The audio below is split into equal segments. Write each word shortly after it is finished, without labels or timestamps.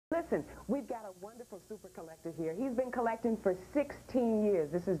listen, we've got a wonderful super collector here. He's been collecting for 16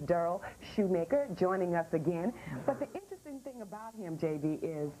 years. This is Durrell Shoemaker joining us again. But the interesting thing about him, JB,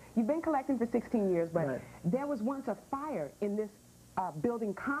 is you've been collecting for 16 years, but there was once a fire in this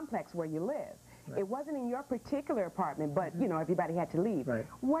building complex where you live. It wasn't in your particular apartment, but, you know, everybody had to leave.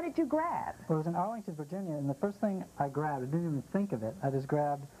 What did you grab? Well, it was in Arlington, Virginia, and the first thing I grabbed, I didn't even think of it, I just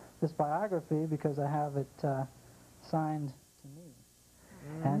grabbed this biography because I have it signed to me.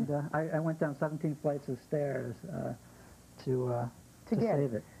 And I went down 17 flights of stairs to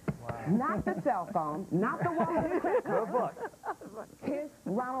save it. Wow. Not the cell phone, not the wallet credit card. The book. His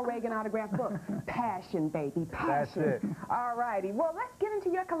Ronald Reagan autograph book. Passion, baby, passion. That's it. All righty. Well, let's get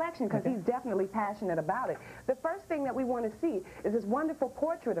into your collection because he's definitely passionate about it. The first thing that we want to see is this wonderful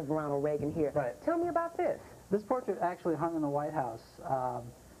portrait of Ronald Reagan here. Tell me about this. This portrait actually hung in the White House.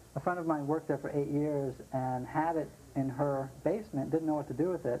 A friend of mine worked there for 8 years and had it in her basement, didn't know what to do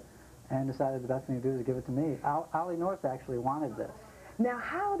with it, and decided the best thing to do is give it to me. Ollie North actually wanted this. Now,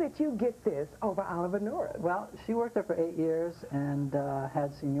 how did you get this over Oliver North? Well, she worked there for 8 years and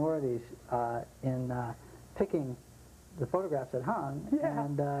had seniority in picking the photographs that hung,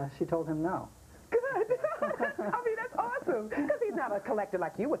 and she told him no. Good. I mean, that's awesome, because he's not a collector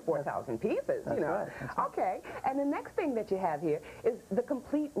like you with 4,000 pieces, you know. That's right. Okay, and the next thing that you have here is the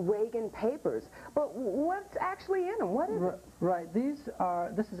complete Reagan papers. But what's actually in them? What is it? Right.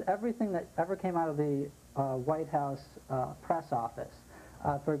 This is everything that ever came out of the White House press office.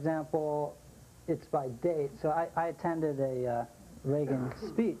 For example, it's by date. So I attended a Reagan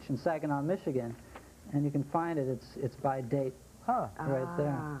speech in Saginaw, Michigan, and you can find it. It's by date. Right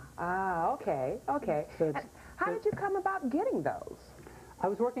there. Okay, okay. So how did you come about getting those? I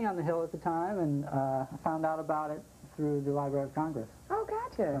was working on the Hill at the time, and I found out about it through the Library of Congress. Oh,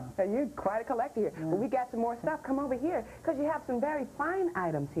 gotcha. So you're quite a collector here. Well, we got some more stuff. Come over here, because you have some very fine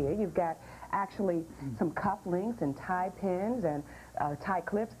items here. You've got actually some cufflinks and tie pins and tie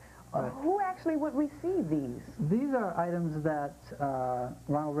clips. Who actually would receive these? These are items that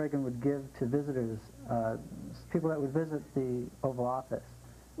Ronald Reagan would give to visitors, people that would visit the Oval Office.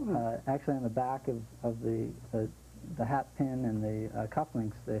 Actually, on the back of the hat pin and the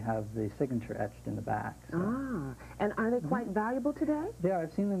cufflinks, they have the signature etched in the back. So. And are they quite valuable today? They are.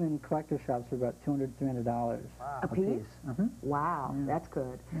 I've seen them in collector shops for about $200, $300 a piece. Wow, that's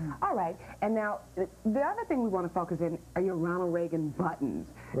good. All right, and now the other thing we want to focus in are your Ronald Reagan buttons.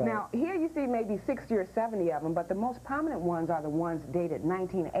 Now, here you see maybe 60 or 70 of them, but the most prominent ones are the ones dated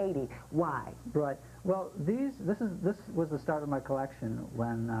 1980. Why? Right. Well, this was the start of my collection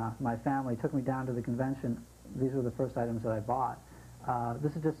when my family took me down to the convention. These were the first items that I bought.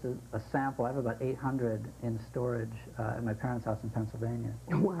 This is just a sample. I have about 800 in storage at my parents' house in Pennsylvania.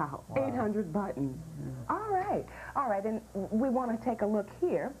 Wow. 800 buttons. All right, and we want to take a look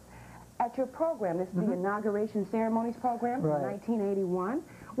here at your program. This is the inauguration ceremonies program from 1981.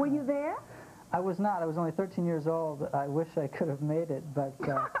 Were you there? I was not. I was only 13 years old. I wish I could have made it, but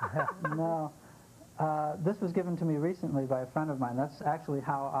no. This was given to me recently by a friend of mine. That's actually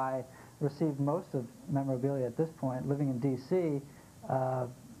how I received most of memorabilia at this point. Living in D.C.,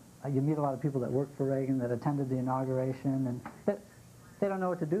 you meet a lot of people that worked for Reagan, that attended the inauguration, and they don't know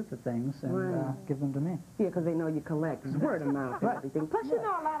what to do for things, and give them to me. Yeah, because they know you collect. It's word of mouth and everything. Plus, you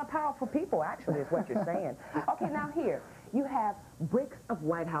know a lot of powerful people, actually, is what you're saying. Okay, now here, you have bricks of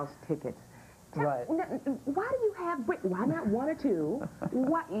White House tickets. Why do you have bricks? Why not one or two?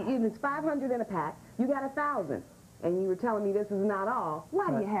 It's 500 in a pack. You got 1,000. And you were telling me this is not all.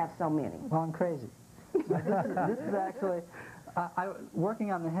 Why do you have so many? Well, I'm crazy. This is actually,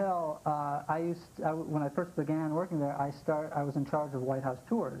 working on the Hill, when I first began working there, I was in charge of White House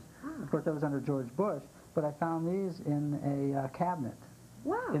tours. Of course, that was under George Bush, but I found these in a cabinet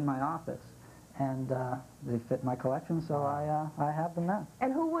in my office. And they fit my collection, so I have them now.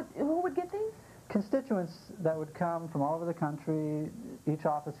 And who would get these? Constituents that would come from all over the country. Each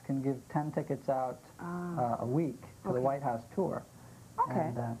office can give 10 tickets out a week for the White House tour. Okay.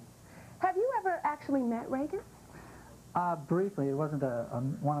 And, have you ever actually met Reagan? Briefly. It wasn't a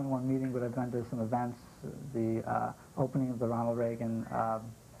one-on-one meeting, but I've been to some events, the opening of the Ronald Reagan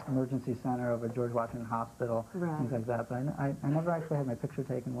Emergency Center over at George Washington Hospital, things like that. But I never actually had my picture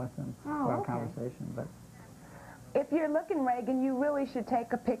taken with him for our conversation. But if you're looking, Reagan, you really should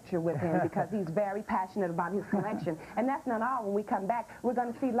take a picture with him because he's very passionate about his collection. And that's not all. When we come back, we're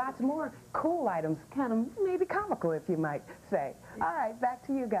going to see lots more cool items, kind of maybe comical, if you might say. All right, back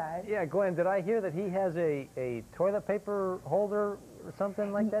to you guys. Yeah, Glenn, did I hear that he has a toilet paper holder or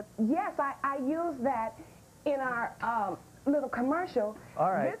something like that? Yes, I use that in our little commercial.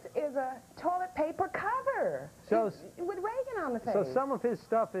 All right. This is a toilet paper cover. So with Reagan on the face. So some of his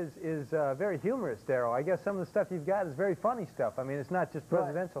stuff is very humorous, Daryl. I guess some of the stuff you've got is very funny stuff. I mean, it's not just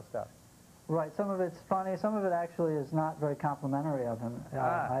presidential stuff. Right. Some of it's funny. Some of it actually is not very complimentary of him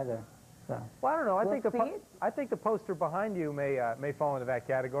either. So. Well, I don't know. I think the poster behind you may fall into that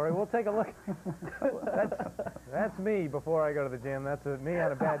category. We'll take a look. That's me before I go to the gym. That's me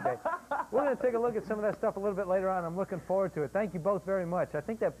on a bad day. We're going to take a look at some of that stuff a little bit later on. I'm looking forward to it. Thank you both very much. I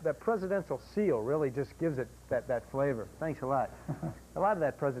think that presidential seal really just gives it that flavor. Thanks a lot. A lot of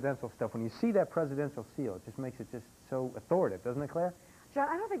that presidential stuff, when you see that presidential seal, it just makes it just so authoritative, doesn't it, Claire? John,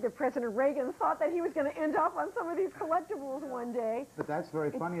 I don't think that President Reagan thought that he was going to end up on some of these collectibles one day. But that's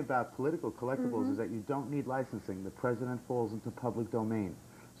very funny about political collectibles is that you don't need licensing. The president falls into public domain.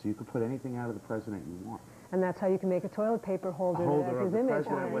 So you can put anything out of the president you want. And that's how you can make a toilet paper holder, that has of his the image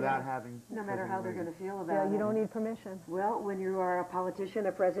president on it. without having... No matter how they're going to feel about Yeah, it. you don't need permission. Well, when you are a politician,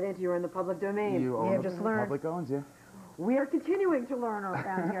 a president, you're in the public domain. You We own have the just learned. public owns you. We are continuing to learn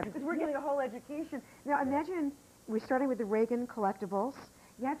around here because we're getting a whole education. Now, imagine we're starting with the Reagan collectibles.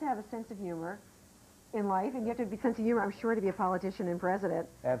 You have to have a sense of humor in life, and you have to have a sense of humor, I'm sure, to be a politician and president.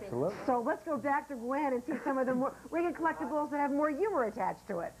 Absolutely. So let's go back to Gwen and see some of the more Reagan collectibles that have more humor attached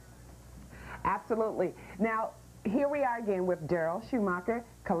to it. Absolutely. Now, here we are again with Daryl Schumacher,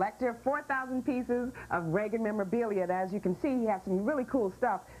 collector of 4,000 pieces of Reagan memorabilia. And as you can see, he has some really cool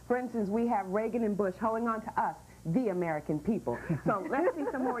stuff. For instance, we have Reagan and Bush holding on to us, the American people. So let's see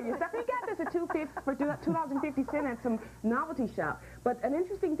some more of your stuff. You got this at $2.50 at some novelty shop. But an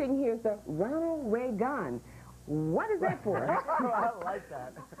interesting thing here is the Ronald Reagan. What is that for? I like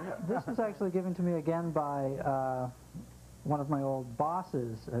that. This was actually given to me again by one of my old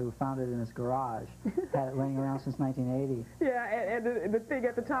bosses who found it in his garage. Had it laying around since 1980. Yeah, and the thing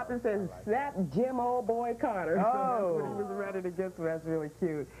at the top, it says, "Snap Jim Old Boy Carter." Oh. So that's what he was ready to get, so that's really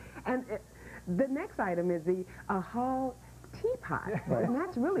cute. And the next item is the Hall teapot. Right. And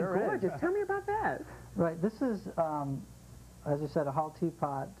that's really Sure gorgeous. is. Tell me about that. Right. This is, as you said, a Hall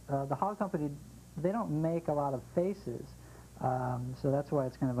teapot. The Hall Company, they don't make a lot of faces, so that's why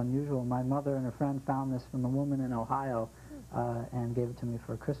it's kind of unusual. My mother and her friend found this from a woman in Ohio and gave it to me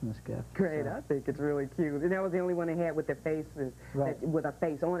for a Christmas gift. Great, So. I think it's really cute. And that was the only one they had with the face, Right. with a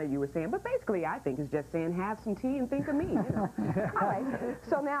face on it, you were saying. But basically, I think it's just saying, have some tea and think of me, you know. All right.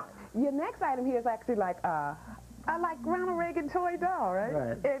 So now, your next item here is actually like Ronald Reagan toy doll, right?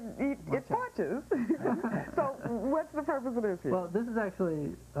 Right. It punches. So what's the purpose of this here? Well, this is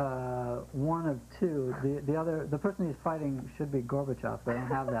actually one of two. The person he's fighting should be Gorbachev. They don't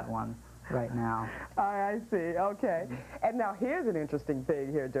have that one right now. I see. Okay. And now here's an interesting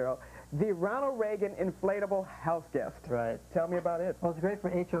thing here, Daryl. The Ronald Reagan inflatable house guest. Right. Tell me about it. Well, it's great for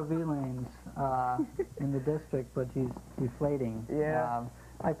HOV lanes in the district, but he's deflating. Yeah.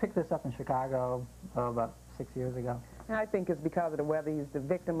 I picked this up in Chicago about 6 years ago. And I think it's because of the weather. He's the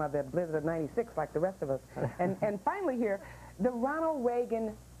victim of the blizzard of '96 like the rest of us. And finally here, the Ronald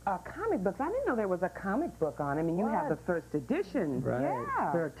Reagan comic books. I didn't know there was a comic book on him, and you have the first edition. Right.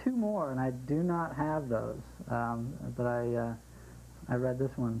 Yeah. There are two more, and I do not have those. But I read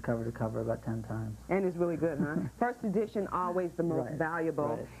this one cover to cover about 10 times. And it's really good, huh? First edition, always the most Right, valuable.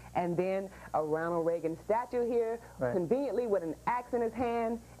 right. And then a Ronald Reagan statue here, Right. conveniently with an axe in his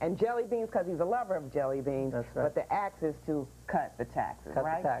hand and jelly beans, because he's a lover of jelly beans. That's right. But the axe is to cut the taxes, Cut the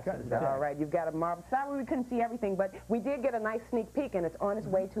right? taxes, All right. right, you've got a marble. Sorry we couldn't see everything, but we did get a nice sneak peek, and it's on its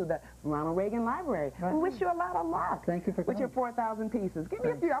way to the Ronald Reagan Library. Right. We wish you a lot of luck. Thank you for with your coming. 4,000 pieces. Give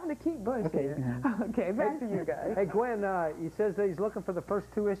me a few. I'm going to keep Bush Okay, here. you can have Okay, back to you guys. Hey, Gwen, he says that he's looking for the first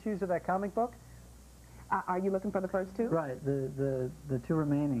 2 issues of that comic book. Are you looking for the first two? Right, the two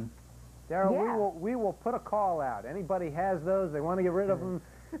remaining. Daryl, Yeah. we will put a call out. Anybody has those, they want to get rid of them,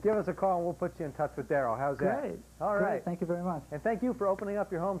 give us a call and we'll put you in touch with Daryl. How's that? Great. All Great, right. thank you very much. And thank you for opening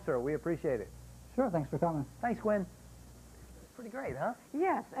up your home, sir. We appreciate it. Sure, thanks for coming. Thanks, Gwen. Pretty great, huh?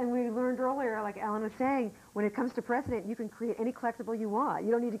 Yes, and we learned earlier, like Alan was saying, when it comes to president, you can create any collectible you want.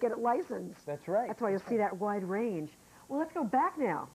 You don't need to get it licensed. That's right. That's why you'll see that wide range. Well, let's go back now.